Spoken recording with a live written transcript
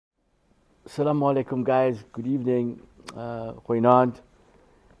Assalamu alaikum, guys. Good evening. Goeienaand.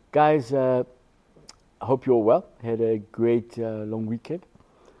 Guys, I hope you're well. Had a great long weekend.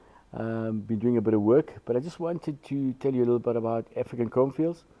 Been doing a bit of work, but I just wanted to tell you a little bit about African Chrome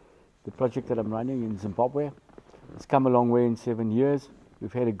Fields, the project that I'm running in Zimbabwe. It's come a long way in 7 years.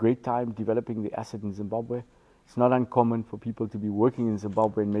 We've had a great time developing the asset in Zimbabwe. It's not uncommon for people to be working in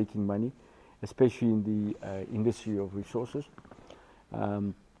Zimbabwe and making money, especially in the industry of resources.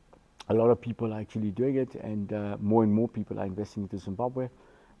 A lot of people are actually doing it, and more people are investing into Zimbabwe.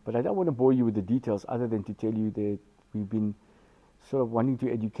 But I don't want to bore you with the details other than to tell you that we've been sort of wanting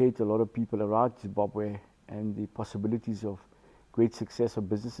to educate a lot of people around Zimbabwe and the possibilities of great success of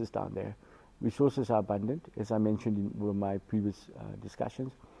businesses down there. Resources are abundant, as I mentioned in one of my previous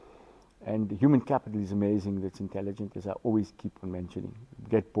discussions. And the human capital is amazing, that's intelligent, as I always keep on mentioning.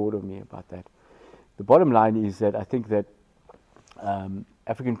 Get bored of me about that. The bottom line is that I think that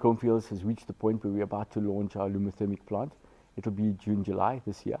African Chrome Fields has reached the point where we're about to launch our aluminothermic plant. It'll be June, July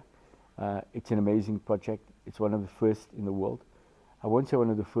this year. It's an amazing project. It's one of the first in the world. I won't say one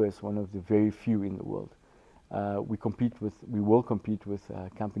of the first, one of the very few in the world. We will compete with a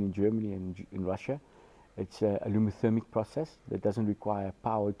company in Germany and in Russia. It's an aluminothermic process that doesn't require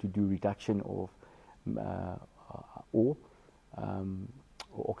power to do reduction of ore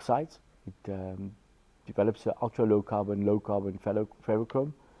or oxides. It develops an ultra low carbon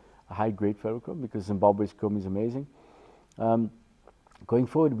ferrochrome, a high grade ferrochrome, because Zimbabwe's chrome is amazing. Going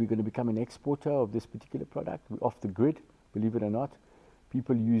forward, we're going to become an exporter of this particular product. We're off the grid, believe it or not.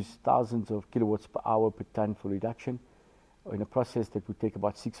 People use thousands of kilowatts per hour per ton for reduction in a process that would take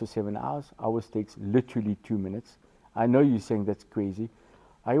about 6 or 7 hours. Ours takes literally 2 minutes. I know you're saying that's crazy.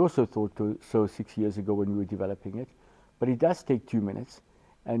 I also thought so 6 years ago when we were developing it, but it does take 2 minutes.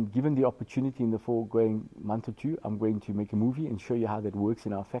 And given the opportunity in the foregoing month or two, I'm going to make a movie and show you how that works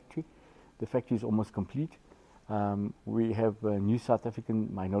in our factory. The factory is almost complete. We have a new South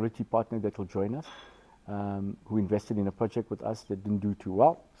African minority partner that will join us, who invested in a project with us that didn't do too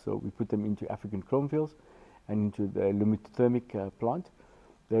well. So we put them into African Chrome Fields and into the aluminothermic plant.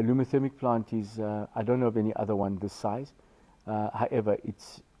 The aluminothermic plant is, I don't know of any other one this size. However,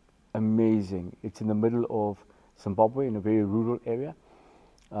 it's amazing. It's in the middle of Zimbabwe in a very rural area.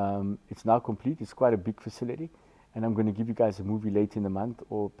 It's now complete. It's quite a big facility, and I'm going to give you guys a movie late in the month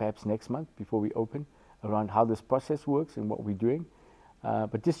or perhaps next month before we open around how this process works and what we're doing.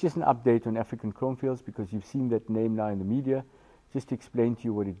 But this is just an update on African Chrome Fields because you've seen that name now in the media. Just to explain to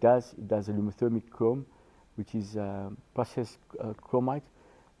you what it does aluminothermic chrome, which is processed chromite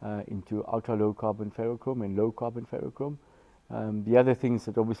into ultra low carbon ferrochrome and low carbon ferrochrome. The other things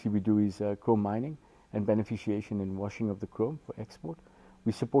that obviously we do is chrome mining and beneficiation and washing of the chrome for export.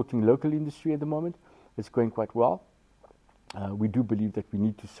 We're supporting local industry at the moment. It's going quite well. We do believe that we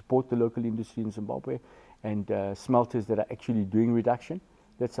need to support the local industry in Zimbabwe and smelters that are actually doing reduction.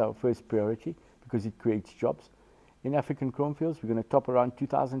 That's our first priority because it creates jobs. In African Chrome Fields, we're going to top around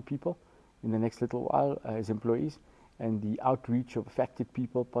 2,000 people in the next little while as employees. And the outreach of affected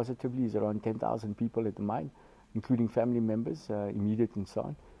people positively is around 10,000 people at the mine, including family members, immediate and so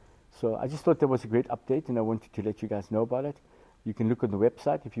on. So I just thought that was a great update and I wanted to let you guys know about it. You can look on the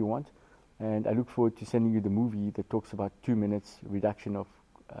website if you want, and I look forward to sending you the movie that talks about 2 minutes reduction of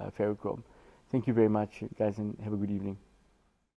ferrochrome. Thank you very much, guys, and have a good evening.